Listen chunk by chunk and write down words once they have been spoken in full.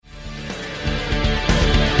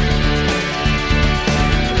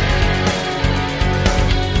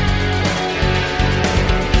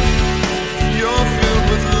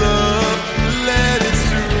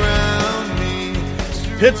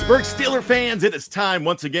Pittsburgh Steelers fans, it is time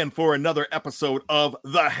once again for another episode of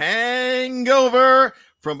The Hangover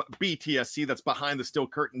from BTSC. That's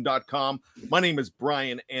BehindTheSteelCurtain.com. My name is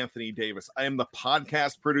Brian Anthony Davis. I am the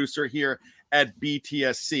podcast producer here at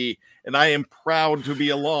BTSC, and I am proud to be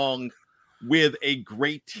along with a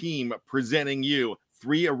great team presenting you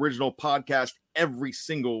 3 original podcasts every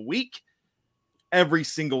single week, every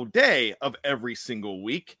single day of every single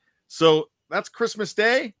week. So that's Christmas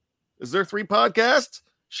Day. Is there 3 podcasts?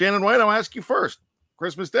 Shannon White, I'll ask you first.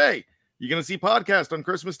 Christmas Day. You going to see podcast on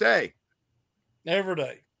Christmas Day? Every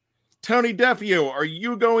day. Tony Defio, are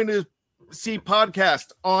you going to see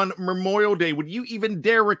podcast on Memorial Day? Would you even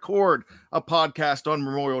dare record a podcast on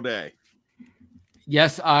Memorial Day?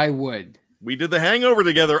 Yes, I would. We did the Hangover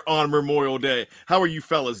together on Memorial Day. How are you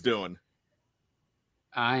fellas doing?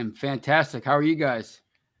 I am fantastic. How are you guys?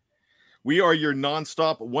 We are your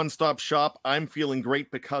nonstop, one-stop shop. I'm feeling great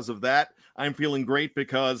because of that. I'm feeling great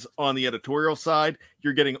because on the editorial side,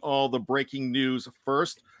 you're getting all the breaking news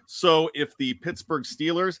first. So if the Pittsburgh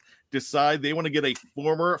Steelers decide they want to get a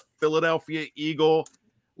former Philadelphia Eagle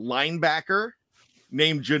linebacker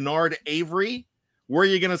named Genard Avery, where are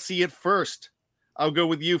you going to see it first? I'll go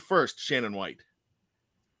with you first, Shannon White.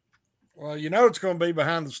 Well, you know it's going to be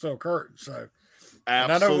behind the steel curtain. So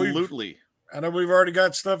absolutely. I know we've already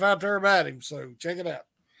got stuff out there about him, so check it out.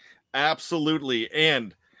 Absolutely.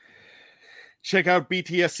 And check out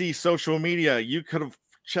BTSC social media. You could have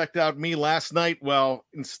checked out me last night. Well,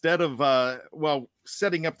 instead of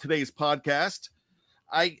setting up today's podcast,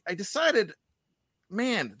 I decided,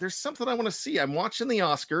 man, there's something I want to see. I'm watching the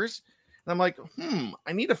Oscars, and I'm like,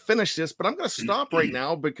 I need to finish this, but I'm going to stop right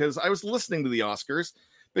now because I was listening to the Oscars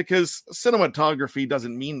because cinematography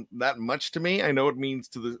doesn't mean that much to me. I know it means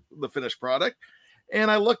to the finished product.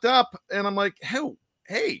 And I looked up, and I'm like,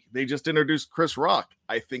 hey, they just introduced Chris Rock.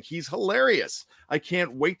 I think he's hilarious. I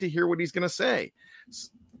can't wait to hear what he's going to say.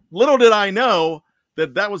 Little did I know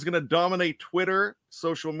that was going to dominate Twitter,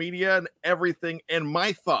 social media, and everything, and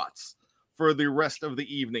my thoughts for the rest of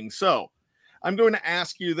the evening. So I'm going to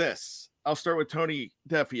ask you this. I'll start with Tony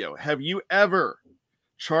Defio. Have you ever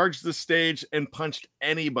charged the stage and punched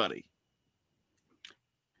anybody?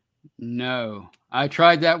 No. I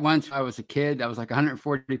tried that once. I was a kid. I was like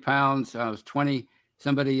 140 pounds. I was 20.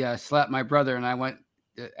 Somebody slapped my brother, and I went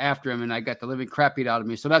after him, and I got the living crap beat out of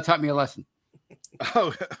me. So that taught me a lesson.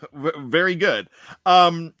 Oh, very good.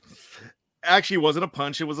 Actually, it wasn't a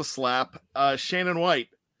punch. It was a slap. Shannon White,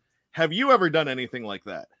 have you ever done anything like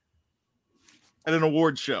that at an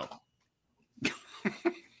award show?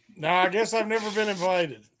 No, I guess I've never been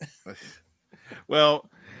invited. Well,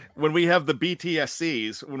 when we have the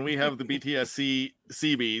BTSCs, when we have the BTSC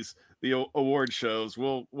CBs, the award shows,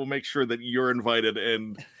 we'll make sure that you're invited,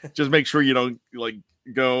 and just make sure you don't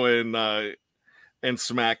go and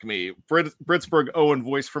smack me. Britsburg Owen,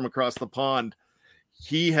 voice from across the pond.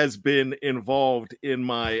 He has been involved in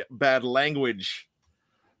my bad language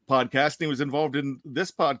podcast. And he was involved in this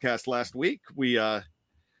podcast last week. We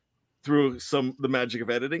through the magic of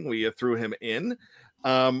editing, we threw him in.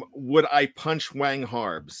 Would I punch Wang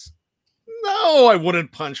Harbs? No, I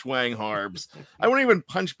wouldn't punch Wang Harbs. I wouldn't even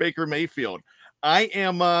punch Baker Mayfield.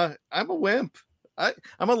 I'm a wimp.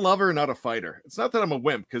 I'm a lover, not a fighter. It's not that I'm a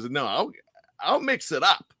wimp, because no, I'll mix it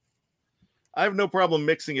up. I have no problem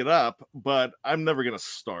mixing it up, but I'm never going to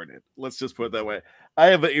start it. Let's just put it that way. I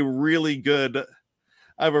have a really good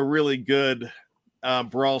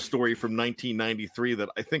brawl story from 1993 that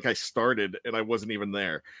I think I started and I wasn't even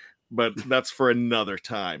there, but that's for another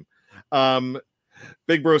time.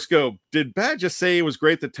 Big Bro Scope, did Bad just say it was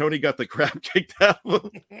great that Tony got the crap kicked out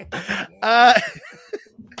of him?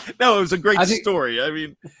 No, it was a great story. I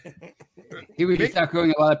mean, he was just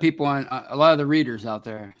echoing a lot of people on a lot of the readers out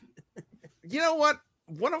there. You know what?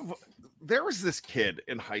 There was this kid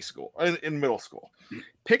in high school, in middle school,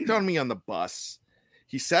 picked on me on the bus.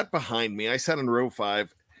 He sat behind me. I sat in row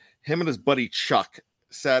 5. Him and his buddy Chuck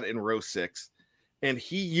sat in row 6, and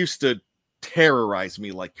he used to terrorize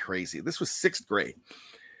me like crazy. This was 6th grade.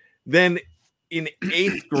 Then in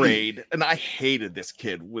 8th grade, and I hated this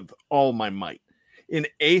kid with all my might. In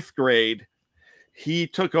 8th grade, he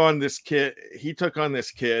took on this kid,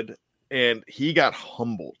 and he got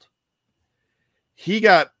humbled. He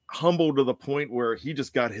got humbled to the point where he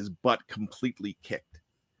just got his butt completely kicked.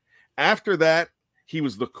 After that, he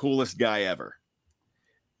was the coolest guy ever.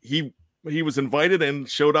 He was invited and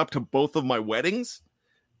showed up to both of my weddings.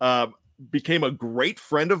 Became a great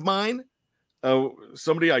friend of mine,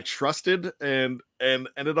 somebody I trusted and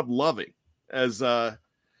ended up loving. As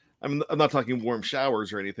I'm not talking warm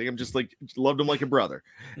showers or anything. I'm just loved him like a brother.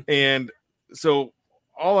 And so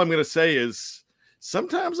all I'm going to say is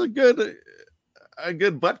sometimes a good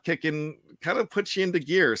butt kicking kind of puts you into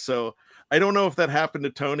gear. So I don't know if that happened to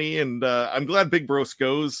Tony, and I'm glad Big Bro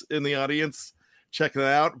Sco's in the audience. Check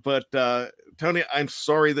that out. But Tony, I'm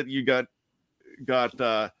sorry that you got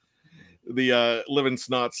the living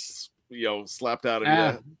snots, slapped out of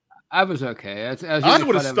you. I was okay. I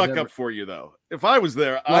would have stuck up for you though. If I was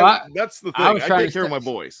there, that's the thing. I take care of my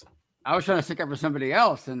boys. I was trying to stick up for somebody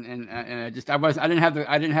else, and I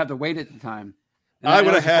didn't have the weight at the time. And I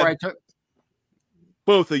would have had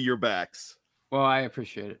both of your backs. Well, I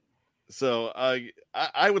appreciate it. So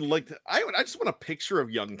I would like to. I just want a picture of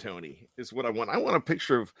young Tony. Is what I want. I want a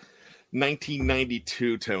picture of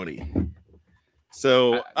 1992 Tony.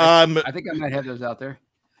 So I think I might have those out there.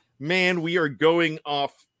 Man, we are going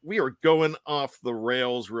off the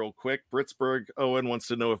rails real quick. Britsburg Owen wants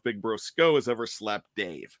to know if Big Bro Sco has ever slapped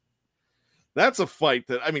Dave. That's a fight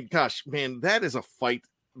gosh, man, that is a fight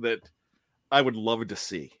that I would love to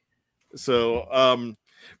see. So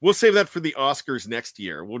we'll save that for the Oscars next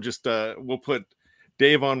year. We'll just we'll put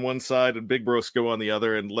Dave on one side and Big Bro Sco on the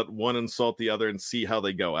other, and let one insult the other and see how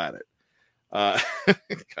they go at it.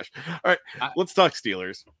 Gosh. All right, let's talk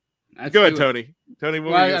Steelers. Go ahead, Tony. Tony,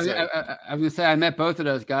 what were you gonna say? I was gonna say I met both of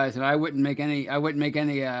those guys, and I wouldn't make any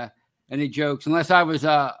jokes unless I was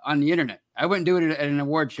on the internet. I wouldn't do it at an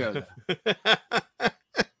award show.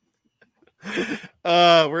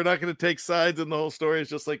 We're not going to take sides in the whole story. It's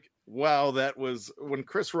just like, wow, that was when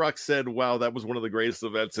Chris Rock said, wow, that was one of the greatest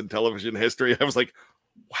events in television history. I was like,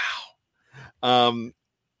 wow.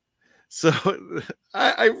 So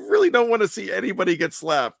I really don't want to see anybody get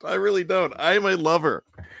slapped. I really don't. I'm a lover.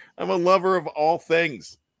 I'm a lover of all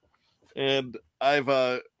things. And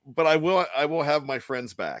but I will have my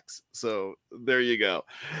friends' backs. So there you go.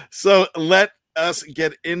 So let us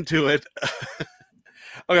get into it.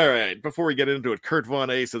 All right. Before we get into it, Kurt Von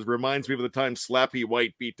A says, reminds me of the time Slappy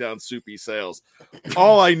White beat down Soupy Sales.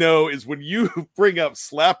 All I know is when you bring up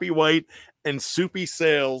Slappy White and Soupy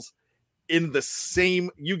Sales in the same,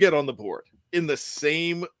 you get on the board in the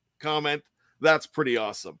same comment. That's pretty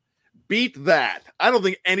awesome. Beat that. I don't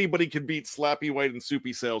think anybody can beat Slappy White and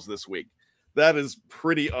Soupy Sales this week. That is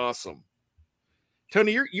pretty awesome.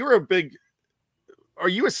 Tony, you're a big, are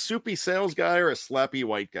you a Soupy Sales guy or a Slappy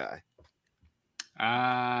White guy?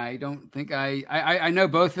 I don't think I know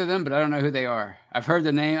both of them, but I don't know who they are. I've heard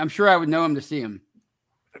the name. I'm sure I would know them to see them.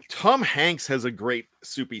 Tom Hanks has a great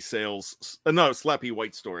Soupy Sales, Slappy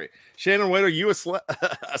White story. Shannon White, are you a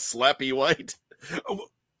Slappy White?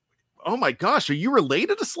 Oh my gosh, are you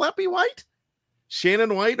related to Slappy White?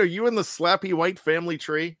 Shannon White, are you in the Slappy White family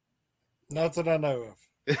tree? Not that I know of.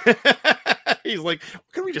 He's like,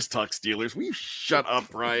 can we just talk Steelers? Will you shut up,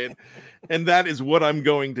 Brian? And that is what I'm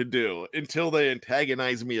going to do until they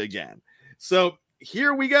antagonize me again. So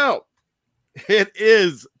here we go. It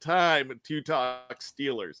is time to talk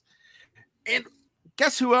Steelers. And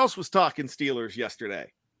guess who else was talking Steelers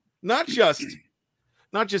yesterday? Not just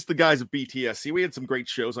the guys of BTSC. We had some great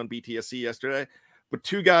shows on BTSC yesterday, but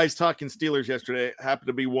two guys talking Steelers yesterday happened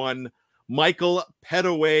to be one Michael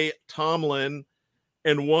Petaway Tomlin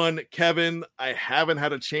and one Kevin. I haven't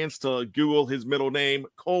had a chance to Google his middle name,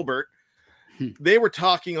 Colbert. They were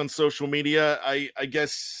talking on social media. I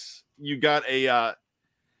guess you got a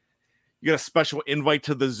special invite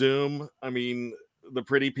to the Zoom. I mean, the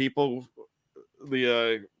pretty people,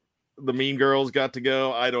 the mean girls got to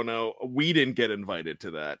go. I don't know. We didn't get invited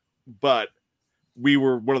to that, but we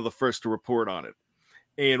were one of the first to report on it.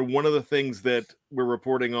 And one of the things that we're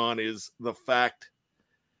reporting on is the fact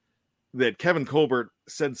that Kevin Colbert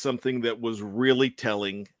said something that was really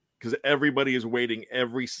telling, because everybody is waiting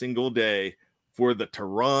every single day for the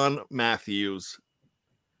Tyrann Mathieu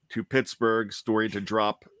to Pittsburgh story to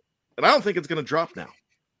drop. And I don't think it's going to drop now.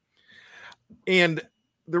 And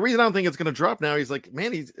the reason I don't think it's going to drop now, he's like,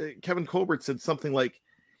 man, Kevin Colbert said something like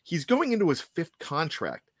he's going into his 5th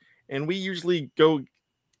contract. And we usually go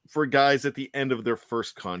for guys at the end of their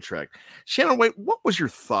first contract. Shannon White, what was your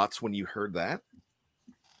thoughts when you heard that?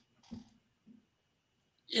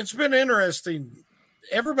 It's been interesting.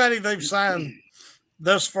 Everybody they've signed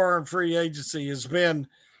thus far in free agency has been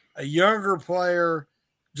a younger player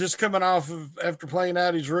just coming off of after playing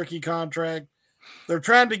out his rookie contract. They're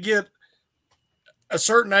trying to get a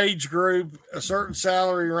certain age group, a certain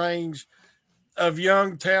salary range of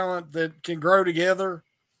young talent that can grow together.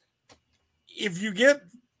 If you get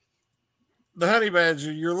the Honey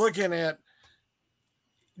Badger, you're looking at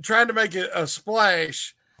trying to make a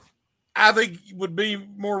splash. I think it would be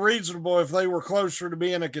more reasonable if they were closer to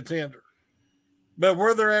being a contender. But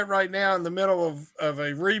where they're at right now in the middle of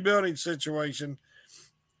a rebuilding situation,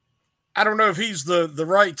 I don't know if he's the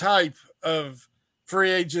right type of free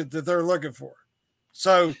agent that they're looking for.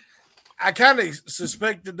 So I kind of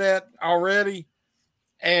suspected that already.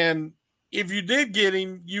 And if you did get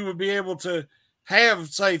him, you would be able to have,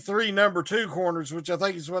 say, 3 number 2 corners, which I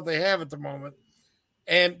think is what they have at the moment.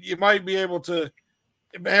 And you might be able to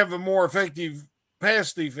have a more effective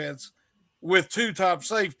pass defense with 2 top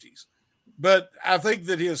safeties. But I think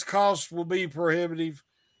that his cost will be prohibitive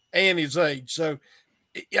and his age. So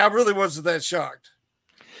I really wasn't that shocked.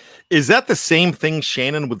 Is that the same thing,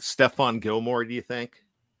 Shannon, with Stephon Gilmore, do you think?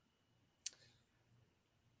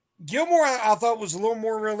 Gilmore, I thought, was a little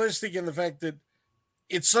more realistic in the fact that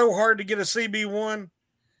it's so hard to get a CB1,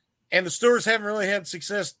 and the Steelers haven't really had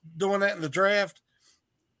success doing that in the draft.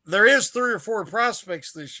 There is 3 or 4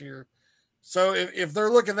 prospects this year. So if they're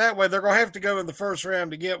looking that way, they're going to have to go in the first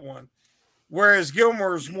round to get one. Whereas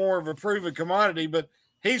Gilmore is more of a proven commodity, but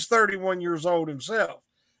he's 31 years old himself.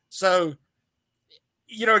 So,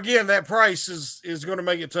 again, that price is going to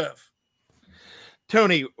make it tough.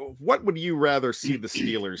 Tony, what would you rather see the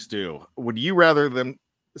Steelers do? Would you rather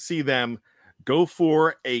see them go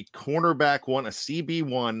for a cornerback one, a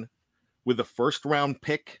CB1 with a first round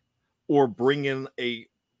pick, or bring in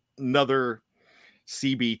another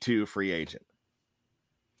CB2 free agent?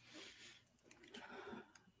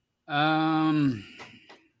 Well,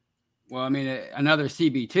 I mean, another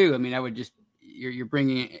CB2. I mean, I would just you're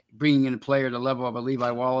bringing in a player to the level of a Levi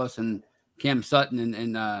Wallace and Cam Sutton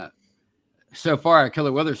and so far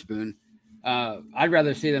Killer Witherspoon. I'd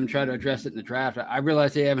rather see them try to address it in the draft. I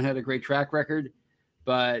realize they haven't had a great track record,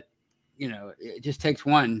 but it just takes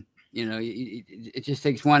one. It just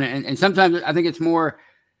takes one, and sometimes I think it's more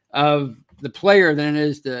of the player than it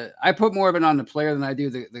is I put more of it on the player than I do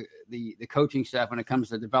the coaching staff when it comes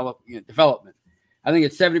to development. I think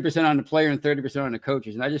it's 70% on the player and 30% on the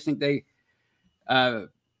coaches. And I just think like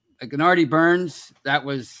Artie Burns, that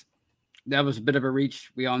was a bit of a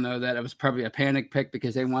reach. We all know that it was probably a panic pick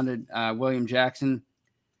because they wanted William Jackson.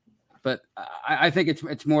 But I think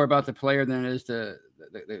it's more about the player than it is the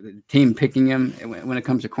team picking him when it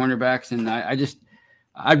comes to cornerbacks. And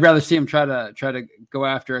I'd rather see him try to go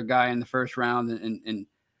after a guy in the first round and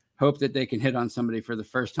hope that they can hit on somebody for the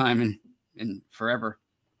first time in forever.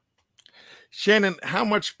 Shannon, how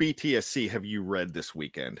much BTSC have you read this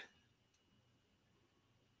weekend?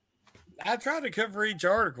 I try to cover each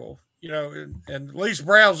article, and at least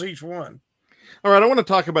browse each one. All right, I want to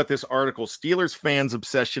talk about this article. Steelers fans'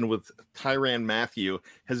 obsession with Tyrann Mathieu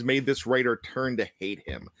has made this writer turn to hate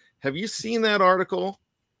him. Have you seen that article?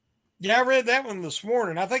 Yeah, I read that one this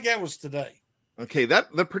morning. I think that was today. Okay,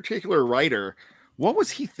 the particular writer, what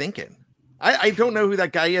was he thinking? I don't know who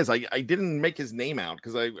that guy is. I didn't make his name out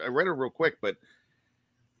because I read it real quick, but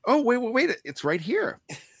wait, it's right here.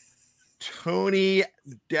 Tony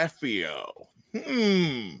Defeo.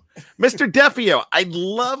 Mr. Defeo, I'd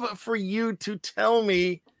love for you to tell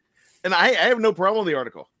me, and I have no problem with the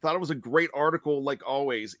article. Thought it was a great article, like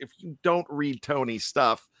always. If you don't read Tony's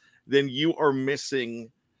stuff, then you are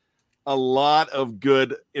missing a lot of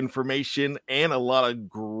good information and a lot of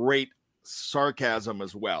great sarcasm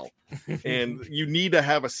as well. And you need to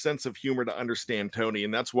have a sense of humor to understand Tony,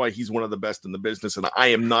 and that's why he's one of the best in the business, and I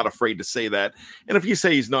am not afraid to say that. And if you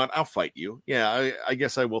say he's not, I'll fight you. Yeah, I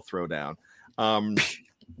guess I will throw down. No,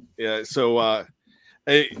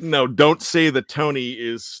 don't say that Tony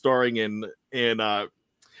is starring in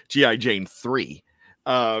G.I. Jane 3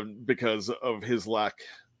 because of his lack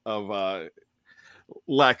of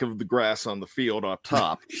the grass on the field up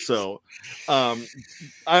top. So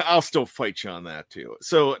I'll still fight you on that too.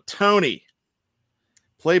 So Tony,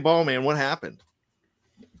 play ball, man. What happened?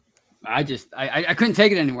 I couldn't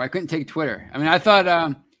take it anymore. I couldn't take Twitter. I mean, I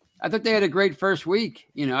thought they had a great first week.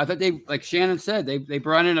 I thought they, like Shannon said, they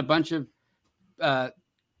brought in a bunch of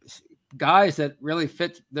guys that really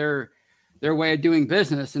fit their way of doing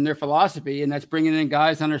business and their philosophy. And that's bringing in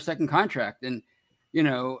guys on their second contract. And,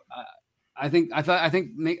 I think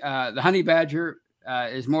the Honey Badger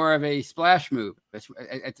is more of a splash move.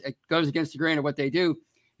 It goes against the grain of what they do,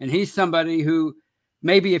 and he's somebody who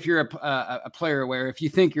maybe if you're a player away, or if you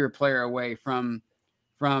think you're a player away from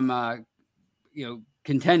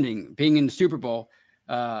contending, being in the Super Bowl,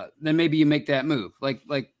 then maybe you make that move, like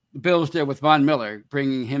the Bills did with Von Miller,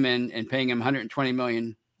 bringing him in and paying him $120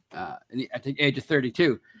 million at the age of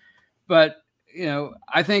 32. But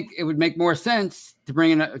I think it would make more sense to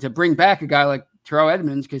bring back a guy like Terrell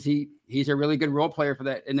Edmonds because he's a really good role player for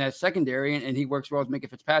that in that secondary, and he works well with Minka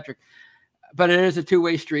Fitzpatrick. But it is a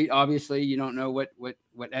two-way street. Obviously, you don't know what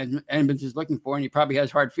Edmonds is looking for, and he probably has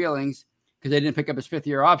hard feelings because they didn't pick up his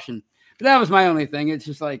fifth-year option. But that was my only thing. It's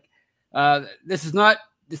just like this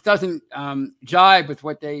doesn't jive with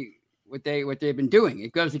what they've been doing.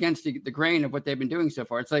 It goes against the grain of what they've been doing so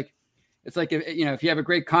far. It's like if you have a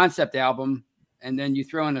great concept album and then you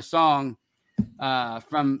throw in a song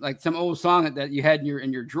from like some old song that you had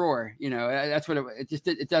in your drawer, that's what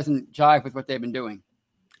it doesn't jive with what they've been doing.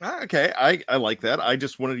 Okay, I like that. I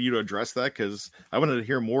just wanted you to address that because I wanted to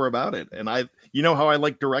hear more about it. And how I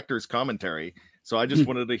like director's commentary. So I just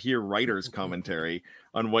wanted to hear writer's commentary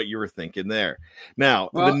on what you were thinking there. Now,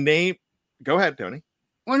 the name, go ahead, Tony.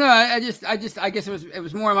 Well, no, I guess it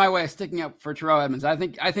was more my way of sticking up for Terrell Edmunds. I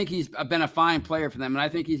think he's been a fine player for them, and I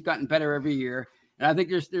think he's gotten better every year. And I think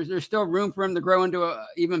there's still room for him to grow into an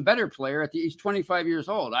even better player he's 25 years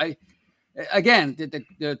old.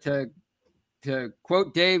 To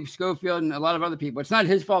quote Dave Schofield and a lot of other people, it's not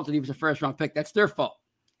his fault that he was a first round pick. That's their fault.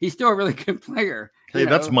 He's still a really good player. Hey,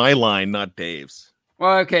 that's my line, not Dave's.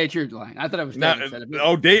 Well, okay, it's your line. I thought it was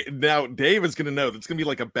Dave. Dave is going to know. That's going to be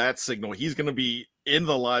like a bat signal. He's going to be in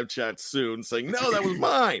the live chat soon saying, no, that was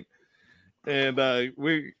mine. And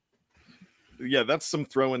that's some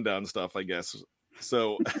throwing down stuff, I guess.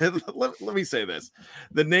 So let me say this.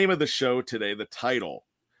 The name of the show today, the title,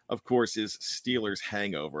 of course, is Steelers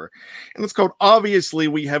Hangover. And it's called, obviously,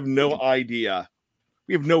 we have no idea.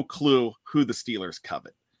 We have no clue who the Steelers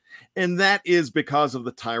covet. And that is because of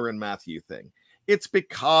the Tyrann Mathieu thing. It's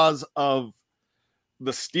because of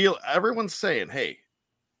the everyone's saying, hey,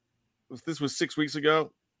 if this was 6 weeks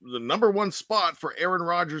ago, the number one spot for Aaron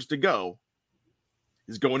Rodgers to go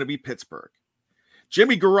is going to be Pittsburgh.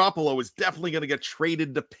 Jimmy Garoppolo is definitely going to get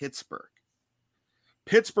traded to Pittsburgh.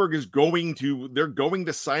 Pittsburgh is going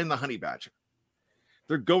to sign the Honey Badger.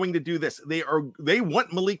 They're going to do this. They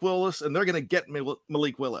want Malik Willis, and they're going to get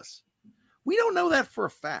Malik Willis. We don't know that for a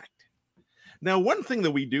fact. Now, one thing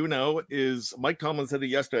that we do know is Mike Tomlin said it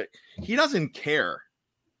yesterday. He doesn't care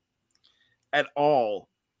at all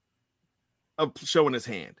of showing his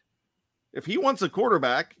hand. If he wants a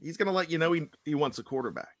quarterback, he's going to let you know he wants a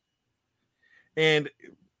quarterback. And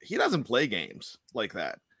he doesn't play games like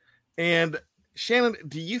that. And Shannon,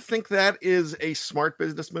 do you think that is a smart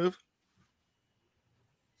business move?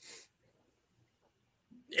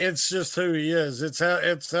 It's just who he is.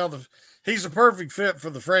 He's a perfect fit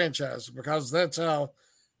for the franchise because that's how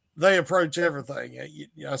they approach everything.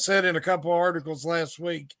 I said in a couple of articles last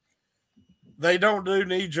week, they don't do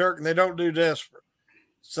knee jerk and they don't do desperate.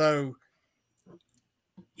 So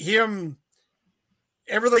everything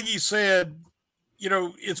he said,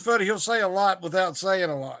 it's funny. He'll say a lot without saying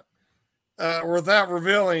a lot. Or without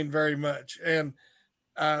revealing very much. And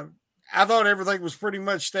I thought everything was pretty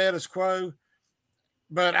much status quo,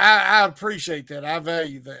 but I appreciate that. I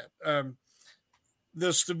value that.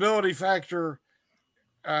 The stability factor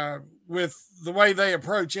with the way they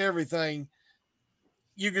approach everything,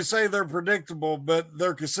 you can say they're predictable, but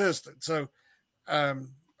they're consistent. So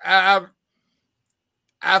I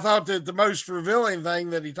thought that the most revealing thing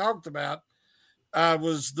that he talked about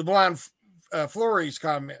was the blind Flores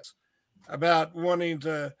comments about wanting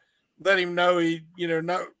to let him know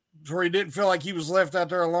where he didn't feel like he was left out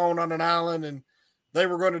there alone on an island and they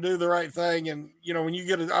were going to do the right thing. And, when you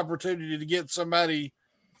get an opportunity to get somebody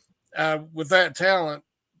with that talent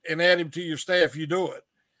and add him to your staff, you do it.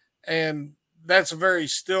 And that's a very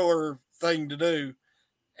Steeler thing to do.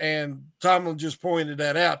 And Tomlin just pointed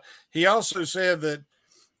that out. He also said that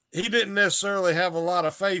he didn't necessarily have a lot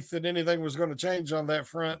of faith that anything was going to change on that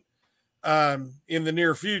front in the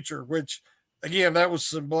near future, which, again, that was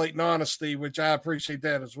some blatant honesty, which I appreciate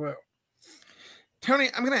that as well. Tony,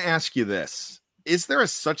 I'm going to ask you this. Is there a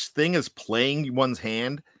such thing as playing one's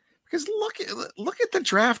hand? Because look at the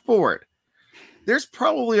draft board. There's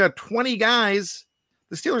probably 20 guys.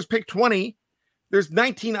 The Steelers picked 20. There's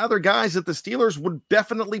 19 other guys that the Steelers would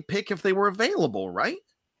definitely pick if they were available, right?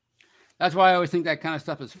 That's why I always think that kind of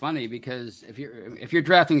stuff is funny, because if you're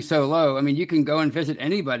drafting so low, I mean, you can go and visit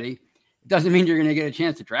anybody. It doesn't mean you're going to get a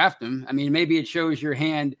chance to draft them. I mean, maybe it shows your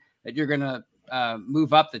hand that you're going to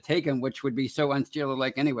move up to take him, which would be so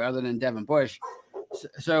unsteeler-like anyway, other than Devin Bush.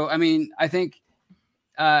 So, I mean, I think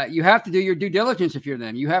you have to do your due diligence if you're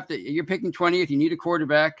them. You're picking 20th. You need a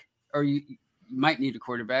quarterback, or you might need a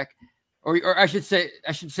quarterback, or I should say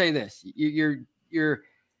this: you're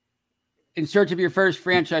in search of your first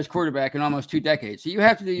franchise quarterback in almost 2 decades. So you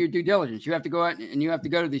have to do your due diligence. You have to go out and you have to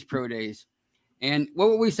go to these pro days. And what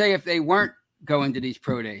would we say if they weren't going to these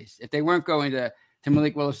pro days? If they weren't going to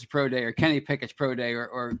Malik Willis's pro day, or Kenny Pickett's pro day,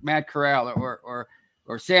 or Matt Corral, or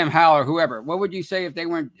Sam Howell, or whoever? What would you say if they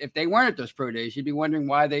weren't at those pro days? You'd be wondering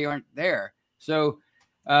why they aren't there. So,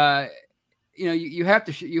 you have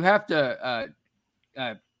to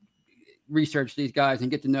research these guys and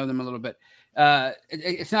get to know them a little bit.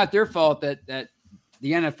 It's not their fault that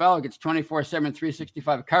the NFL gets 24/7,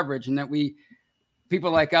 365 coverage, and that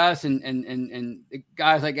people like us and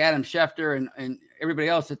guys like Adam Schefter and everybody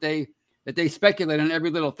else that they speculate on every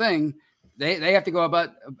little thing. They have to go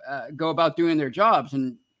about doing their jobs.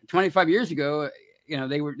 And 25 years ago,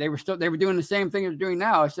 they were doing the same thing they're doing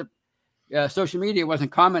now, except social media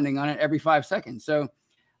wasn't commenting on it every 5 seconds. So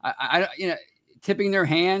I tipping their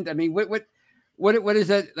hand. I mean, what is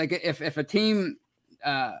that like? If a team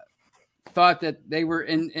thought that they were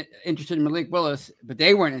interested in Malik Willis, but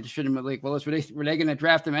they weren't interested in Malik Willis, were they going to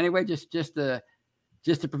draft him anyway? Just to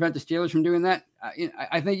prevent the Steelers from doing that?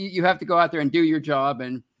 I think you have to go out there and do your job,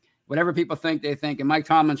 and whatever people think, they think. And Mike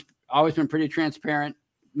Tomlin's always been pretty transparent.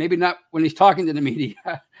 Maybe not when he's talking to the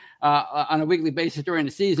media on a weekly basis during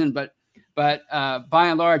the season, but by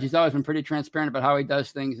and large, he's always been pretty transparent about how he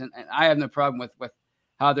does things. And I have no problem with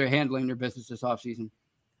how they're handling their business this offseason.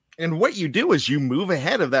 And what you do is you move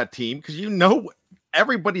ahead of that team because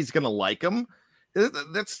everybody's going to like him.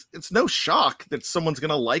 It's no shock that someone's going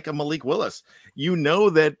to like a Malik Willis. You know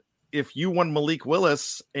that if you want Malik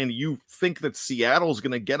Willis and you think that Seattle's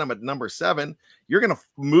going to get him at number 7, you're going to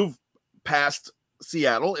move past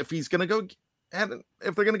Seattle if they're going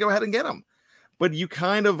to go ahead and get him. But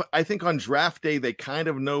I think on draft day, they kind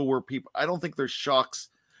of know where I don't think there's shocks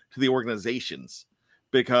to the organizations,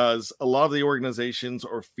 because a lot of the organizations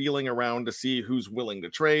are feeling around to see who's willing to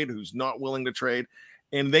trade, who's not willing to trade.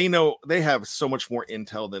 And they know they have so much more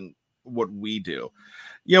intel than what we do.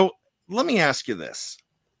 Let me ask you this.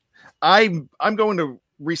 I'm going to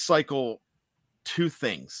recycle 2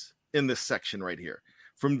 things in this section right here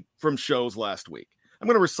from shows last week. I'm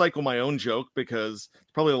going to recycle my own joke because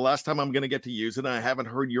it's probably the last time I'm going to get to use it, and I haven't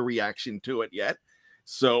heard your reaction to it yet.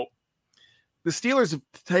 So the Steelers have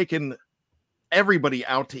taken everybody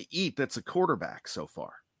out to eat that's a quarterback so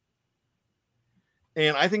far.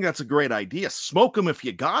 And I think that's a great idea. Smoke them if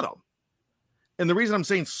you got them. And the reason I'm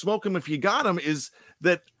saying smoke them if you got them is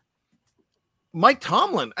that Mike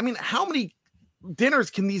Tomlin, I mean, how many dinners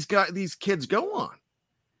can these kids go on?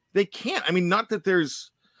 They can't. I mean, not that there's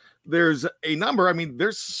a number. I mean,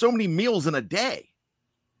 there's so many meals in a day.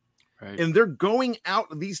 Right. And they're going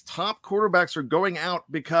out. These top quarterbacks are going out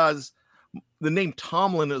because the name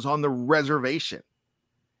Tomlin is on the reservation.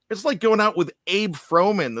 It's like going out with Abe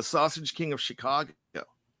Froman, the Sausage King of Chicago.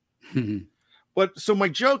 But so my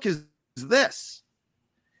joke is this.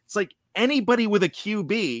 It's like anybody with a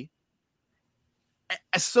QB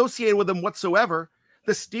associated with them whatsoever,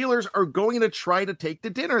 the Steelers are going to try to take to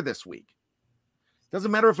dinner this week.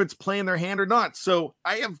 Doesn't matter if it's playing their hand or not. So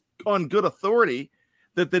I have on good authority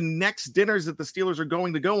that the next dinners that the Steelers are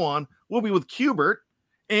going to go on will be with Qbert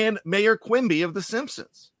and Mayor Quimby of The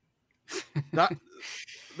Simpsons. They're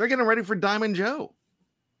getting ready for Diamond Joe.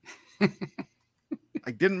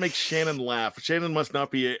 I didn't make Shannon laugh. Shannon must not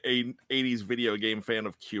be a 80s video game fan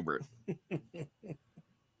of Qbert.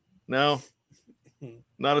 No?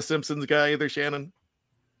 Not a Simpsons guy either, Shannon?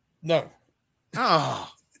 No.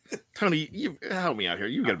 Oh, Tony, you help me out here.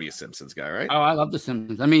 You got to be a Simpsons guy, right? Oh, I love The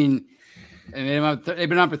Simpsons. I mean they've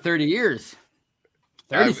been on for 30 years.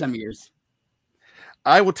 30-some years.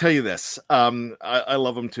 I will tell you this. I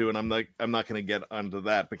love them too, and I'm not going to get onto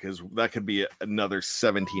that because that could be another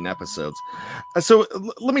 17 episodes. So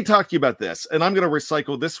let me talk to you about this, and I'm going to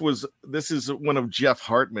recycle. This is one of Jeff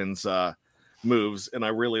Hartman's moves, and I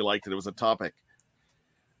really liked it. It was a topic.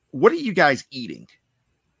 What are you guys eating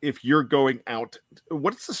if you're going out?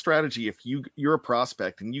 What's the strategy if you're a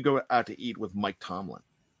prospect and you go out to eat with Mike Tomlin?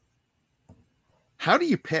 How do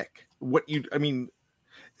you pick what you? I mean.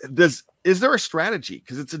 Is there a strategy?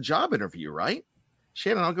 Because it's a job interview, right?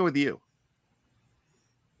 Shannon, I'll go with you.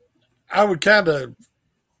 I would kind of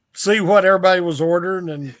see what everybody was ordering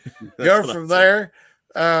and go from there.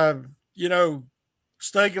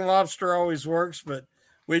 Steak and lobster always works, but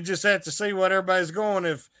we just have to see what everybody's going.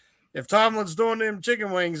 If Tomlin's doing them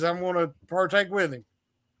chicken wings, I'm going to partake with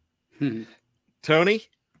him. Tony,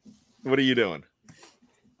 what are you doing?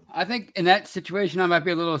 I think in that situation, I might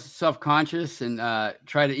be a little self-conscious and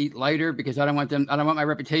try to eat lighter because I don't want my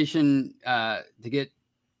reputation to get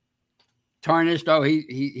tarnished. Oh,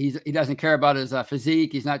 he doesn't care about his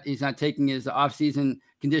physique. He's not taking his off-season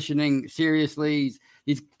conditioning seriously.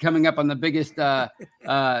 He's coming up on the biggest day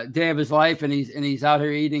of his life, and he's out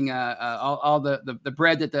here eating all the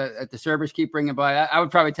bread that the servers keep bringing by. I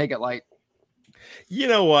would probably take it light. You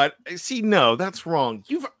know what? See, no, that's wrong.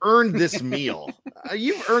 You've earned this meal.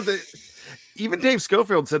 You've earned it. Even Dave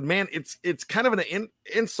Schofield said, man, it's kind of an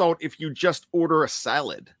insult if you just order a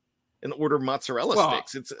salad and order mozzarella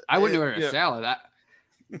sticks. I wouldn't order a salad.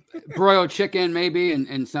 Broiled chicken maybe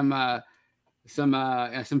and some some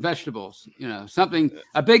vegetables, something,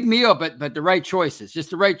 a big meal, but the right choices, just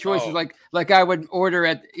the right choices. Like I would order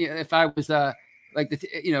if I was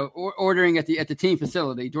ordering at the team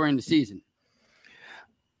facility during the season.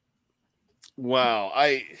 Wow.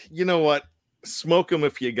 You know what? Smoke them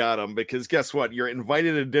if you got them, because guess what? You're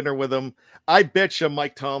invited to dinner with them. I bet you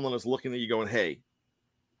Mike Tomlin is looking at you going, hey,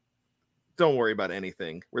 don't worry about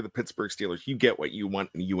anything. We're the Pittsburgh Steelers. You get what you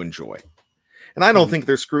want and you enjoy. And I don't think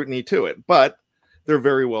there's scrutiny to it, but there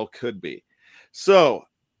very well could be. So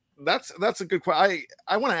that's a good question.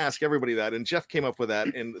 I want to ask everybody that, and Jeff came up with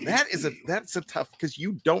that, and that's a tough, because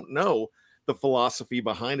you don't know the philosophy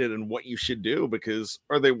behind it and what you should do, because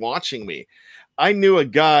are they watching me? I knew a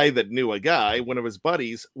guy that knew a guy. One of his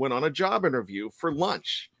buddies went on a job interview for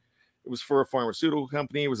lunch. It was for a pharmaceutical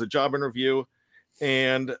company. It was a job interview,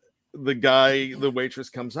 and the waitress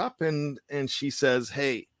comes up and she says,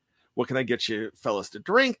 hey, what can I get you fellas to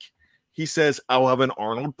drink? He says, I'll have an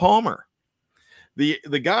Arnold Palmer. The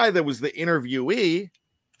guy that was the interviewee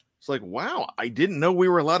was like, wow, I didn't know we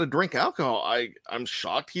were allowed to drink alcohol. I'm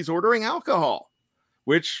shocked he's ordering alcohol,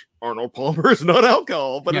 which Arnold Palmer is not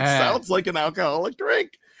alcohol, but It sounds like an alcoholic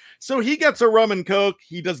drink. So he gets a rum and Coke.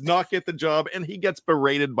 He does not get the job, and he gets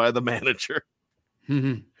berated by the manager.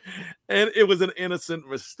 And it was an innocent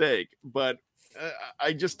mistake, but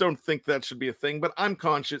I just don't think that should be a thing. But I'm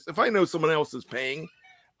conscious. If I know someone else is paying,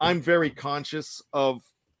 I'm very conscious of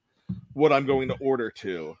what I'm going to order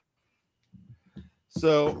to.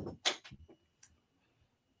 So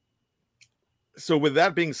with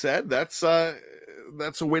that being said, that's a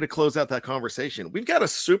way to close out that conversation. We've got a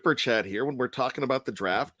super chat here when we're talking about the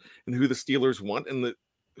draft and who the Steelers want and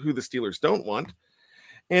who the Steelers don't want.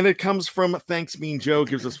 And it comes from Thanks Mean Joe,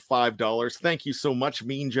 gives us $5. Thank you so much,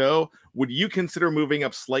 Mean Joe. Would you consider moving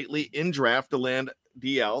up slightly in draft to land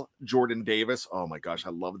DL Jordan Davis? Oh my gosh, I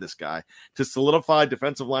love this guy. To solidify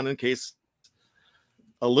defensive line in case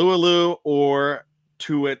Alualu or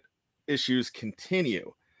Tuitt issues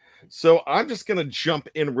continue. So I'm just going to jump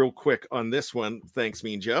in real quick on this one. Thanks,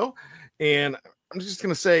 Mean Joe. And I'm just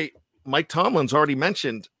going to say Mike Tomlin's already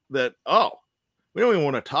mentioned that, we don't even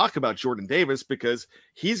want to talk about Jordan Davis because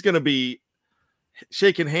he's going to be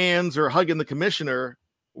shaking hands or hugging the commissioner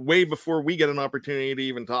way before we get an opportunity to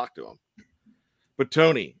even talk to him. But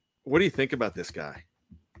Tony, what do you think about this guy?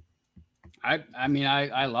 I mean,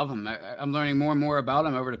 I love him. I'm learning more and more about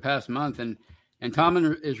him over the past month. And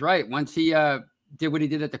Tomlin is right. Once he did what he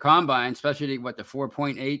did at the combine, especially the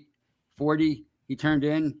 4.8 40 he turned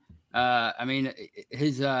in. I mean,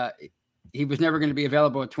 he was never going to be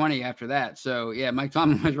available at 20 after that. So yeah, Mike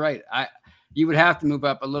Tomlin was right. You would have to move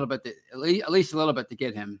up a little bit, at least a little bit to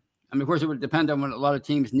get him. I mean, of course, it would depend on what a lot of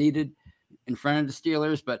teams needed in front of the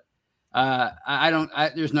Steelers, but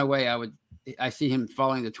there's no way I see him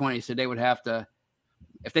falling to 20. So they would have to,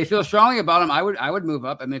 if they feel strongly about him, I would move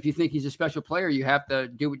up. I mean, if you think he's a special player, you have to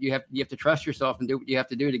do what you have to trust yourself and do what you have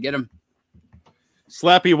to do to get him.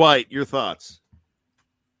 Slappy White, your thoughts?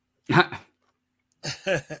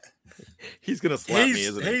 He's gonna slap me,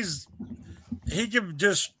 isn't he? He can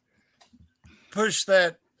just push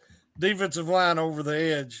that defensive line over the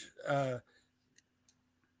edge.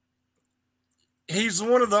 He's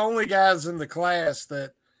one of the only guys in the class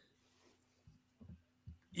that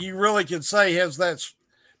you really can say has that.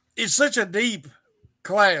 It's such a deep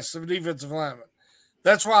class of defensive linemen.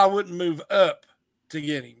 That's why I wouldn't move up to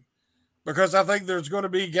get him, because I think there's going to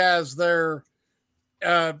be guys there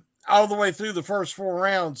all the way through the first 4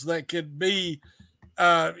 rounds that could be,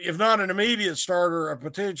 if not an immediate starter, a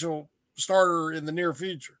potential starter in the near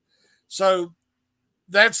future. So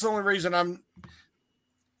that's the only reason I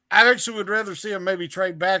actually would rather see him maybe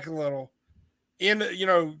trade back a little,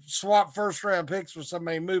 swap first round picks with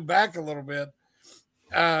somebody, move back a little bit,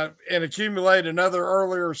 and accumulate another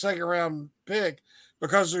earlier second round pick,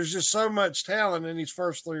 because there's just so much talent in these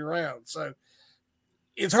first 3 rounds. So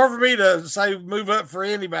it's hard for me to say move up for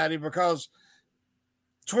anybody, because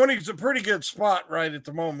 20 is a pretty good spot right at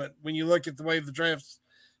the moment when you look at the way the draft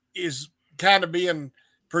is kind of being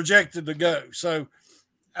projected to go. So,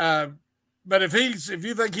 but if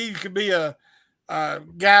you think he could be a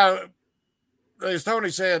guy, as Tony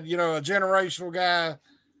said, a generational guy,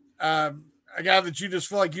 a guy that you just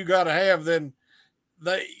feel like you got to have, then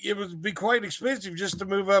it would be quite expensive just to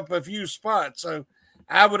move up a few spots. So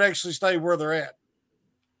I would actually stay where they're at.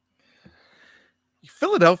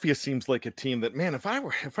 Philadelphia seems like a team that, man, if I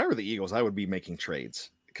were the Eagles, I would be making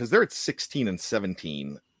trades, because they're at 16 and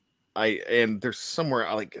 17. And they're somewhere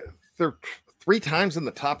they're 3 times in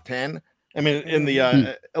the top 10. I mean, in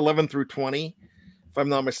the 11 through 20, if I'm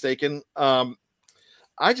not mistaken.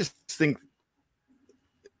 I just think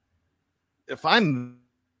if I'm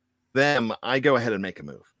them, I go ahead and make a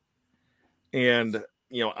move. And,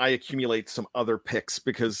 I accumulate some other picks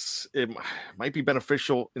because it might be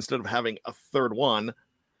beneficial instead of having a third one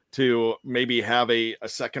to maybe have a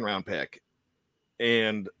second round pick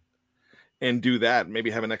and do that.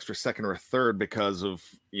 Maybe have an extra second or a third because of,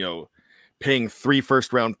 paying 3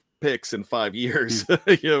 first round picks in 5 years,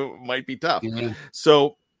 might be tough. Yeah.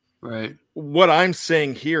 So, right. What I'm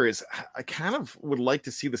saying here is I kind of would like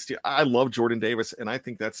to see the Steelers. I love Jordan Davis, and I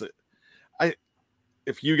think that's it.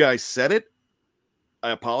 If you guys said it, I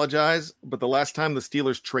apologize, but the last time the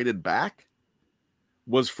Steelers traded back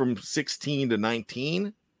was from 16 to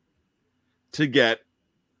 19 to get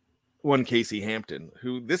one Casey Hampton,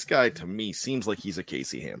 who this guy to me seems like he's a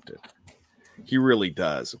Casey Hampton. He really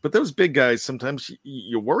does. But those big guys sometimes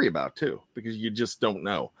you worry about too, because you just don't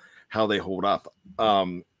know how they hold up.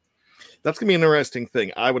 That's going to be an interesting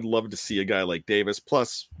thing. I would love to see a guy like Davis.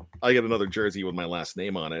 Plus, I get another jersey with my last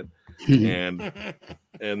name on it.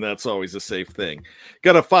 And that's always a safe thing.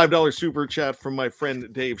 Got a $5 super chat from my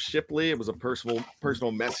friend Dave Shipley. It was a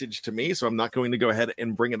personal message to me, so I'm not going to go ahead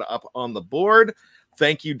and bring it up on the board.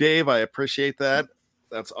 Thank you, Dave. I appreciate that.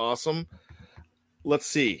 That's awesome. Let's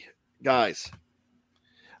see. Guys,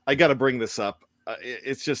 I got to bring this up.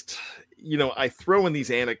 It's just, I throw in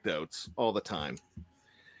these anecdotes all the time.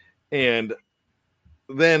 And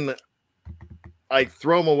then I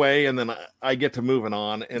throw them away, and then I get to moving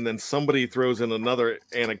on, and then somebody throws in another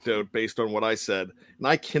anecdote based on what I said, and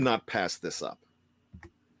I cannot pass this up.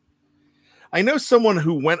 I know someone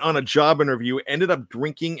who went on a job interview, ended up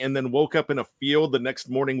drinking, and then woke up in a field the next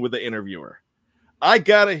morning with the interviewer. I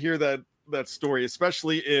gotta hear that story,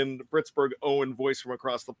 especially in Britsburg Owen voice from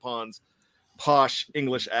across the pond's posh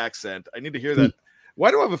English accent. I need to hear that. Why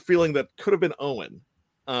do I have a feeling that could have been Owen?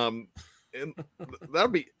 And that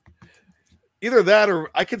would be either that or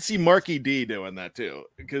I could see Marky D doing that too,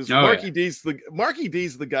 because Marky D's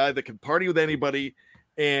the guy that can party with anybody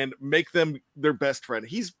and make them their best friend.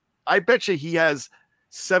 I bet you he has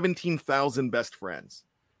 17,000 best friends,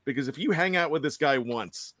 because if you hang out with this guy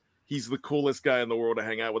once, he's the coolest guy in the world to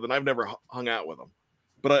hang out with, and I've never hung out with him,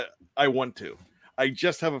 but I want to. I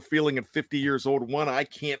just have a feeling at 50 years old, one, I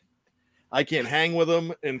can't hang with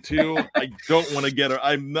him, and two, I don't want to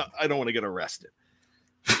get arrested.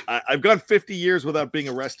 I've gone 50 years without being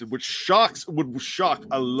arrested, which would shock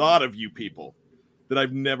a lot of you people that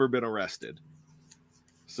I've never been arrested.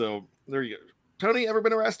 So there you go. Tony, ever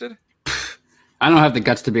been arrested? I don't have the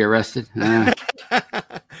guts to be arrested.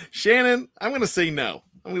 Shannon, I'm going to say no.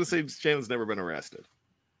 I'm going to say Shannon's never been arrested.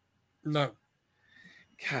 No.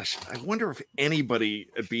 Gosh, I wonder if anybody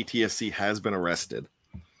at BTSC has been arrested.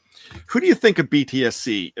 Who do you think of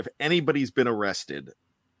BTSC? If anybody's been arrested,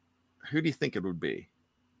 who do you think it would be?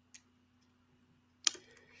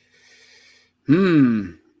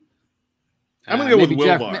 I'm going to go with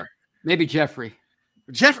Wilbar. Maybe Jeffrey.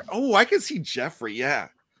 Jeffrey. Oh, I can see Jeffrey. Yeah.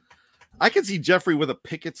 I can see Jeffrey with a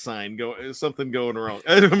picket sign something going wrong.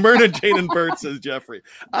 Myrna, Jane, and Bert says Jeffrey.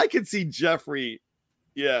 I can see Jeffrey.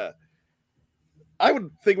 Yeah. I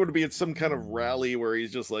would think it would be at some kind of rally where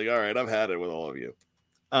he's just like, all right, I've had it with all of you.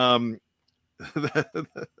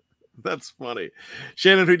 That's funny.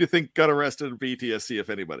 Shannon, who do you think got arrested at BTSC, if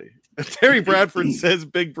anybody? Terry Bradford says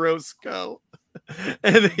Big Bro Sco.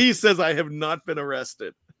 And he says, I have not been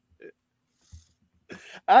arrested.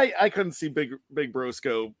 I couldn't see Big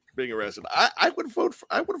Brosco being arrested. I would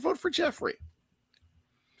vote for Jeffrey.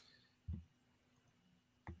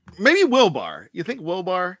 Maybe Wilbar. You think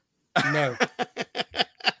Wilbar? No.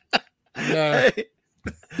 No.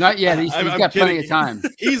 Not yet. He's got plenty of time.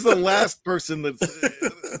 He's the last person that's,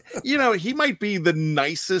 he might be the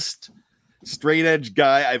nicest straight edge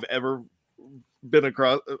guy I've ever been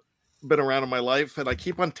around in my life. And I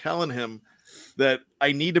keep on telling him that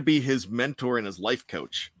I need to be his mentor and his life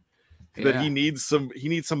coach. Yeah. That he needs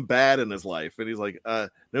some bad in his life. And he's like,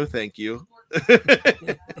 no, thank you.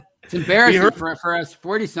 It's embarrassing for us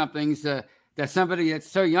 40-somethings that somebody that's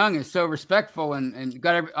so young is so respectful and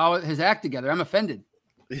got all his act together. I'm offended.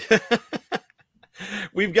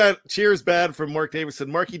 We've got cheers bad from Mark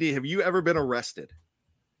Davison. Marky D, have you ever been arrested?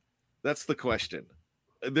 That's the question.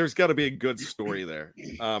 There's got to be a good story there.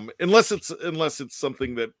 Unless it's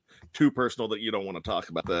something that too personal that you don't want to talk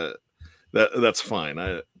about. That's fine.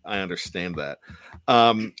 I understand that.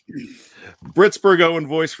 Britsburg Owen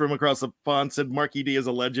voice from across the pond said Marky D is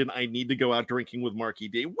a legend. I need to go out drinking with Marky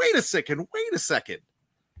D. Wait a second.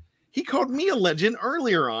 He called me a legend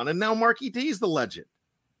earlier on, and now Marky D is the legend.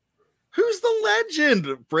 Who's the legend,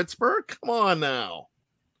 Britsburg? Come on now.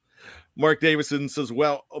 Mark Davison says,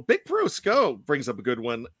 well, Big Bro Sco brings up a good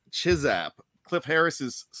one. Chizap. Cliff Harris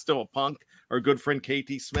is still a punk. our good friend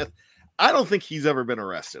KT Smith. I don't think he's ever been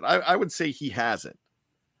arrested. I would say he hasn't.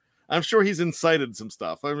 I'm sure he's incited some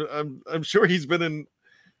stuff. I'm sure he's been in,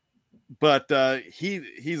 but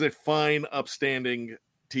he's a fine, upstanding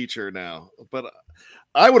teacher now. But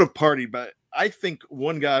I would have partied back. I think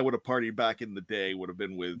one guy I would have partied back in the day would have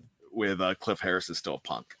been with Cliff Harris is still a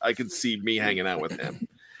punk. I could see me hanging out with him.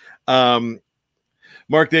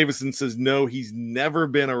 Mark Davison says no, he's never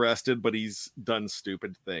been arrested, but he's done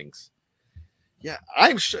stupid things. Yeah, are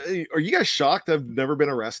you guys shocked I've never been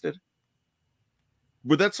arrested?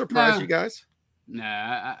 Would that surprise you guys?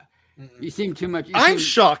 Nah, you seem too much. I'm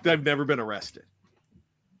shocked I've never been arrested.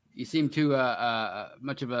 You seem too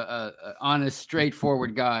much of a honest,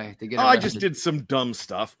 straightforward guy to get arrested. I just did some dumb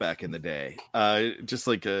stuff back in the day. Just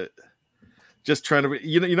trying to,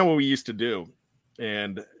 you know what we used to do,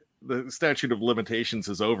 and the statute of limitations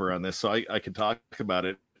is over on this, so I can talk about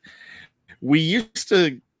it. We used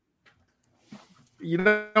to, you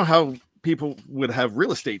know how people would have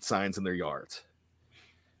real estate signs in their yards,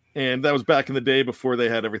 and that was back in the day before they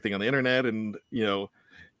had everything on the internet, and you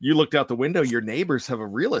looked out the window, your neighbors have a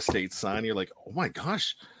real estate sign. You're like, oh my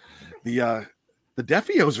gosh, the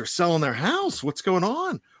Defios are selling their house. What's going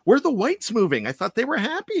on? Where are the whites moving? I thought they were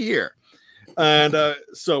happy here. And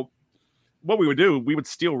so what we would do, we would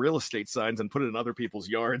steal real estate signs and put it in other people's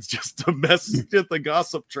yards just to get the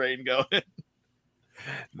gossip train going.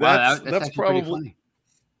 That's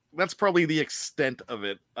probably the extent of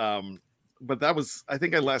it. But that was, I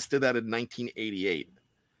think I last did that in 1988.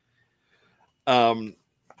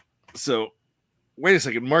 So wait a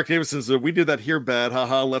second. Mark Davison said, we did that here bad.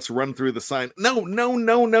 Haha. Let's run through the sign. No.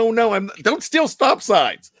 Don't steal stop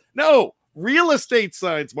signs. No, real estate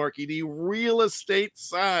signs, Marky D, real estate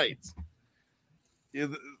signs.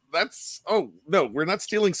 Oh no, we're not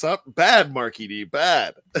stealing stuff. Bad, Marky D,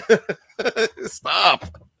 bad. Stop.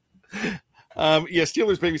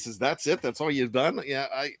 Steelers Baby says, that's it. That's all you've done. Yeah.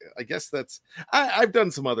 I guess I've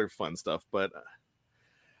done some other fun stuff, but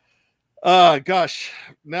gosh,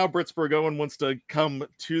 now Britsburg Owen wants to come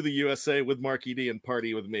to the USA with Marky D and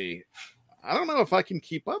party with me. I don't know if I can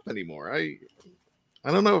keep up anymore. I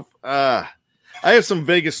don't know if I have some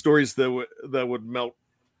Vegas stories that would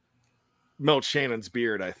melt Shannon's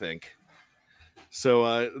beard, I think.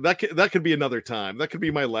 So that could be another time. That could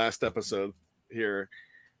be my last episode here.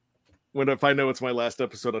 If I know it's my last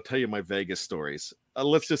episode, I'll tell you my Vegas stories.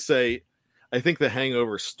 Let's just say, I think the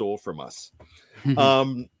hangover stole from us.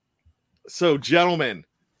 So, gentlemen,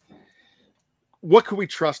 what can we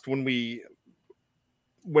trust when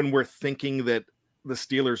we're thinking that the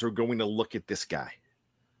Steelers are going to look at this guy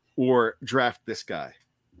or draft this guy?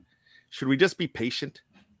 Should we just be patient,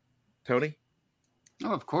 Tony?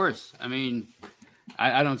 Oh, of course. I mean,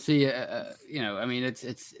 I don't see, I mean,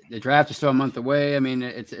 it's the draft is still a month away. I mean,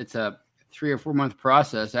 it's a 3 or 4 month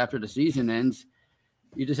process after the season ends.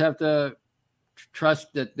 You just have to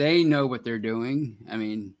trust that they know what they're doing. I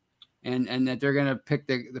mean, and that they're going to pick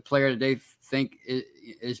the player that they think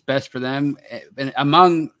is best for them. And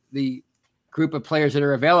among the group of players that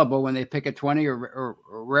are available when they pick at 20 or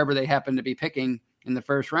wherever they happen to be picking in the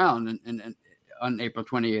first round and on April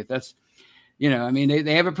 28th. That's, I mean,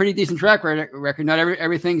 they have a pretty decent track record. Not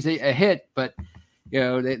everything's a hit, but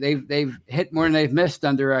they've hit more than they've missed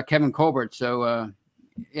under Kevin Colbert. So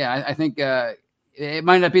I think it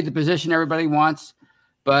might not be the position everybody wants,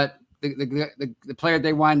 but the player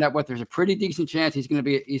they wind up with, there's a pretty decent chance he's going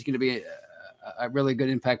to be a really good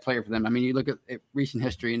impact player for them. I mean, you look at recent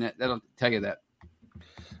history, and that'll tell you that.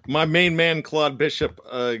 My main man, Claude Bishop,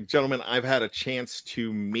 gentlemen, I've had a chance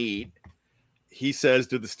to meet. He says,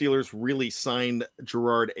 did the Steelers really sign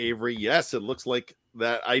Gerard Avery? Yes, it looks like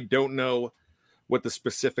that. I don't know what the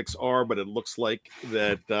specifics are, but it looks like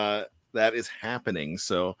that is happening.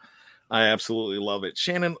 So I absolutely love it.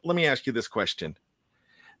 Shannon, let me ask you this question.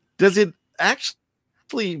 Does it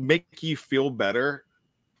actually make you feel better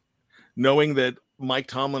knowing that Mike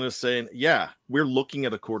Tomlin is saying, yeah, we're looking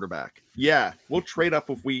at a quarterback. Yeah, we'll trade up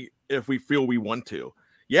if we feel we want to.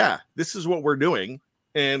 Yeah, this is what we're doing,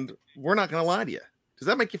 and we're not going to lie to you. Does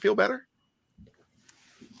that make you feel better?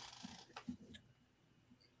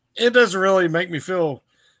 It doesn't really make me feel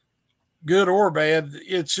good or bad.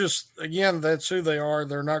 It's just, again, that's who they are.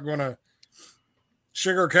 They're not going to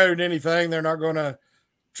sugarcoat anything. They're not going to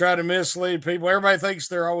try to mislead people. Everybody thinks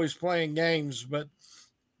they're always playing games, but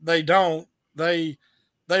they don't. They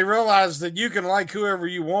realize that you can like whoever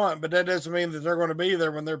you want, but that doesn't mean that they're going to be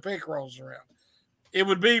there when their pick rolls around. It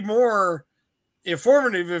would be more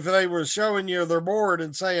informative if they were showing you their board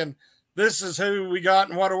and saying, this is who we got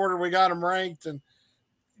in what order we got them ranked. And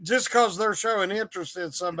just because they're showing interest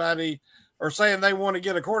in somebody are saying they want to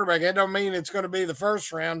get a quarterback. That don't mean it's going to be the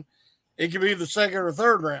first round. It could be the second or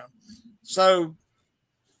third round. So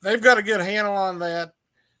they've got a good handle on that.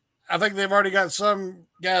 I think they've already got some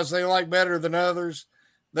guys they like better than others.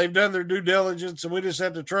 They've done their due diligence, and we just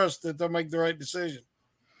have to trust that they'll make the right decision.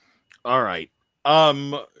 All right.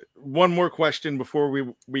 One more question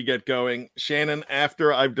before we get going. Shannon,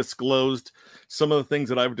 after I've disclosed some of the things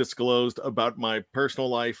that I've disclosed about my personal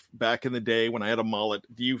life back in the day when I had a mullet,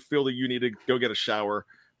 do you feel that you need to go get a shower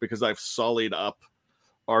because I've sullied up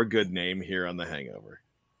our good name here on The Hangover?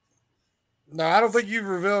 No, I don't think you've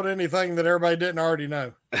revealed anything that everybody didn't already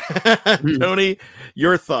know. Tony,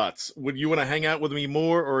 your thoughts. Would you want to hang out with me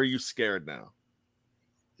more, or are you scared now?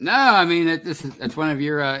 No, I mean that's one of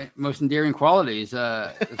your most endearing qualities.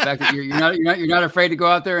 The fact that you're not afraid to go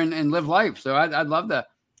out there and live life. So I'd love to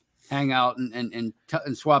hang out and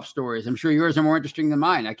swap stories. I'm sure yours are more interesting than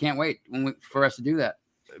mine. I can't wait for us to do that.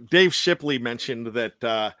 Dave Shipley mentioned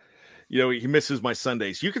that he misses my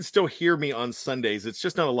Sundays. You can still hear me on Sundays. It's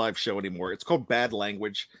just not a live show anymore. It's called Bad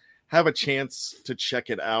Language. Have a chance to check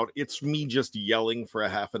it out. It's me just yelling for a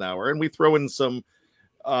half an hour, and we throw in some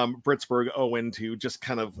Britsburg Owen to just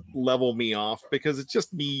kind of level me off because it's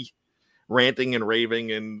just me ranting and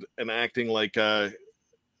raving and acting like I'm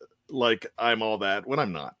all that when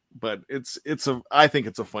I'm not. But I think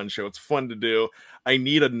it's a fun show. It's fun to do. I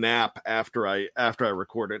need a nap after I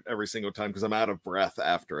record it every single time because I'm out of breath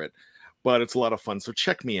after it. But it's a lot of fun. So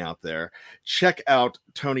check me out there. Check out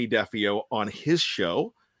Tony Defeo on his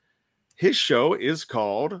show. His show is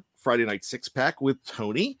called Friday Night Six Pack with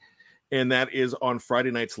Tony. And that is on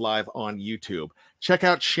Friday nights live on YouTube. Check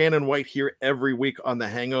out Shannon White here every week on The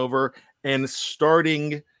Hangover. And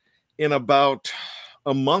starting in about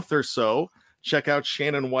a month or so, check out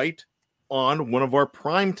Shannon White on another one of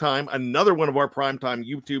our primetime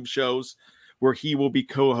YouTube shows where he will be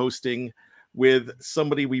co-hosting with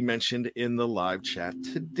somebody we mentioned in the live chat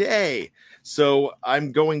today. So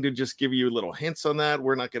I'm going to just give you little hints on that.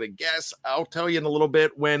 We're not going to guess. I'll tell you in a little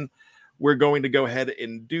bit when we're going to go ahead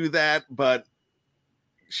and do that, but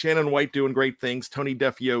Shannon White doing great things. Tony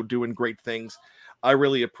Defeo doing great things. I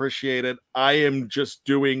really appreciate it. I am just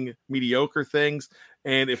doing mediocre things.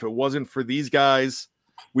 And if it wasn't for these guys,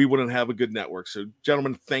 we wouldn't have a good network. So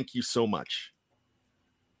gentlemen, thank you so much.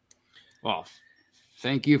 Well,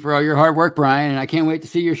 thank you for all your hard work, Brian. And I can't wait to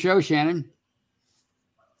see your show, Shannon.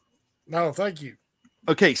 No, thank you.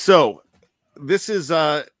 Okay. So this is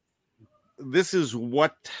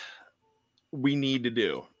what we need to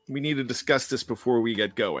do. We need to discuss this before we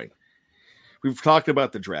get going. We've talked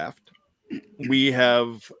about the draft. We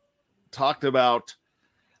have talked about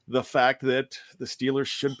the fact that the Steelers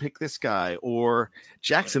should pick this guy, or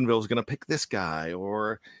Jacksonville's going to pick this guy,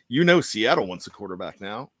 or Seattle wants a quarterback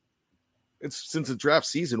now. Since it's draft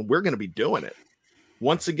season, we're going to be doing it.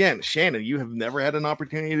 Once again, Shannon, you have never had an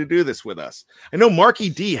opportunity to do this with us. I know Marky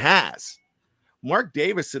D has. Mark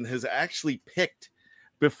Davison has actually picked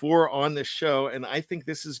before on this show, and I think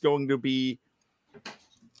this is going to be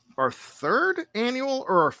our third annual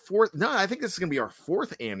or our fourth. No, I think this is going to be our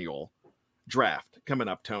fourth annual draft coming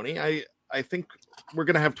up, Tony. I think we're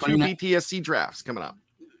going to have two BTSC drafts coming up.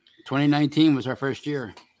 2019 was our first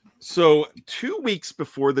year. So 2 weeks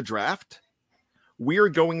before the draft, we are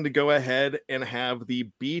going to go ahead and have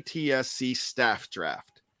the BTSC staff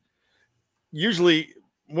draft. Usually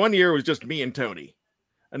 1 year was just me and Tony.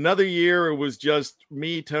 Another year, it was just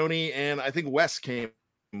me, Tony, and I think Wes came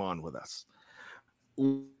on with us.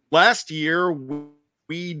 Last year,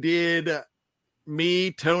 we did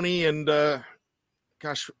me, Tony, and we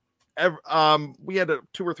had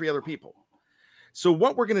 2 or 3 other people. So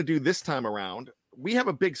what we're going to do this time around, we have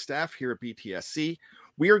a big staff here at BTSC.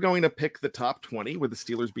 We are going to pick the top 20, with the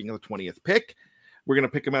Steelers being the 20th pick. We're going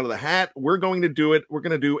to pick them out of the hat. We're going to do it. We're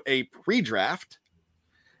going to do a pre-draft.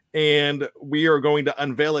 And we are going to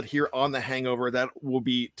unveil it here on The Hangover. That will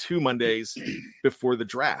be 2 Mondays before the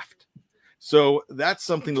draft. So that's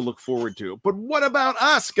something to look forward to. But what about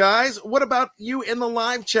us, guys? What about you in the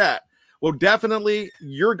live chat? Well, definitely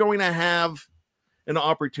you're going to have an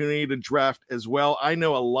opportunity to draft as well. I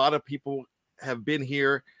know a lot of people have been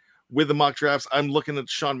here with the mock drafts. I'm looking at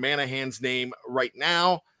Sean Manahan's name right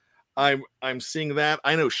now. I'm seeing that.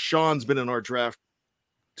 I know Sean's been in our draft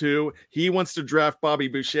too. He wants to draft Bobby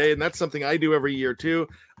Boucher, and that's something I do every year too.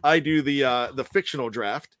 I do the fictional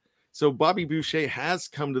draft. So Bobby Boucher has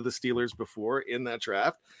come to the Steelers before in that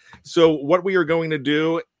draft. So what we are going to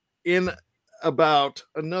do in about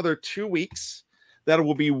another 2 weeks, that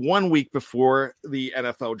will be 1 week before the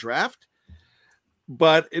NFL draft.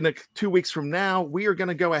 But in 2 weeks from now, we are going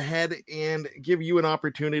to go ahead and give you an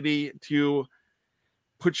opportunity to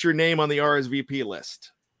put your name on the RSVP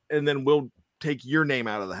list, and then we'll take your name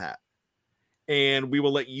out of the hat, and we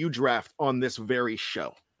will let you draft on this very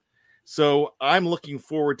show. So I'm looking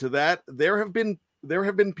forward to that. There have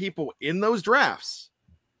been people in those drafts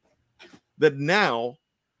that now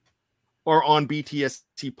are on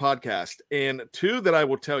BTSC podcast, and two that I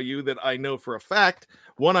will tell you that I know for a fact.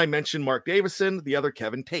 One, I mentioned Mark Davison, the other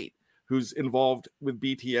Kevin Tate, who's involved with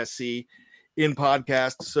BTSC in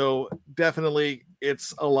podcast. So definitely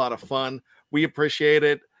it's a lot of fun. We appreciate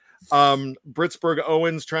it. Britsburg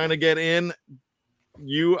Owens trying to get in.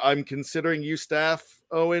 I'm considering you staff,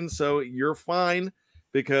 Owen, so you're fine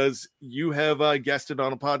because you have guested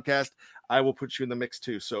on a podcast. I will put you in the mix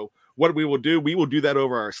too. So what we will do, we will do that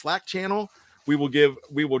over our Slack channel. We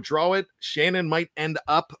will draw it. Shannon might end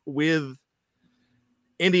up with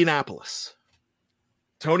Indianapolis.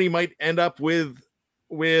 Tony might end up with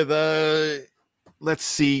let's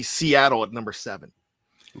see, Seattle at number 7.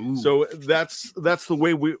 Ooh. So that's the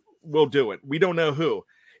way we'll do it. We don't know who.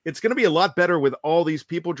 It's going to be a lot better with all these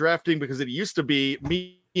people drafting, because it used to be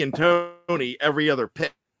me and Tony every other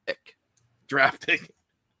pick drafting.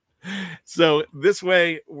 So this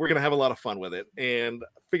way we're going to have a lot of fun with it, and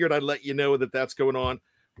figured I'd let you know that that's going on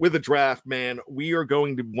with the draft, man. We are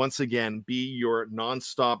going to once again be your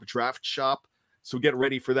nonstop draft shop. So get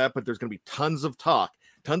ready for that. But there's going to be tons of talk,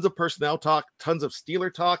 tons of personnel talk, tons of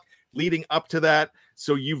Steeler talk leading up to that.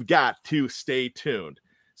 So you've got to stay tuned.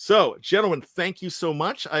 So, gentlemen, thank you so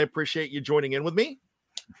much. I appreciate you joining in with me.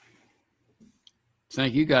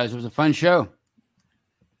 Thank you, guys. It was a fun show.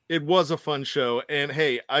 It was a fun show. And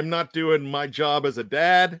hey, I'm not doing my job as a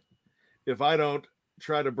dad if I don't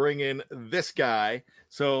try to bring in this guy.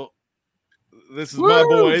 So this is my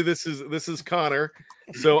boy. This is Connor.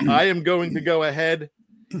 So I am going to go ahead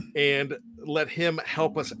and let him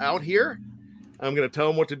help us out here. I'm going to tell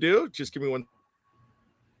him what to do. Just give me one.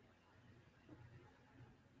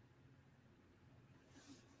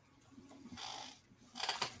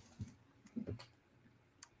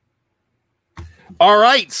 All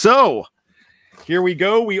right, so here we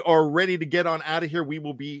go. We are ready to get on out of here. We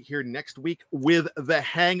will be here next week with The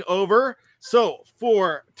Hangover. So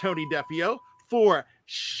for Tony Defio, for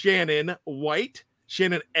Shannon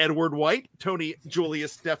Edward White, Tony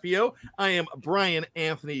Julius Defio, I am Brian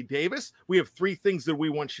Anthony Davis. We have 3 things that we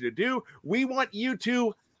want you to do. We want you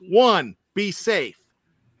to, 1, be safe.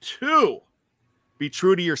 2, be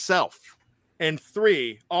true to yourself. And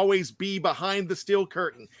 3, always be behind the steel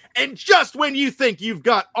curtain. And just when you think you've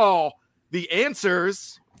got all the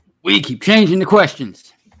answers, we keep changing the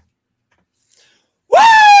questions. Woo!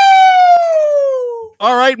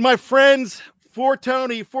 All right, my friends, for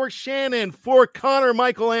Tony, for Shannon, for Connor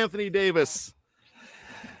Michael Anthony Davis,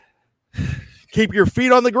 keep your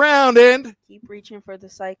feet on the ground and keep reaching for the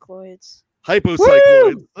cycloids.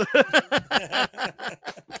 Hypocycloids.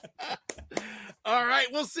 All right,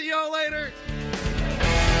 we'll see y'all later.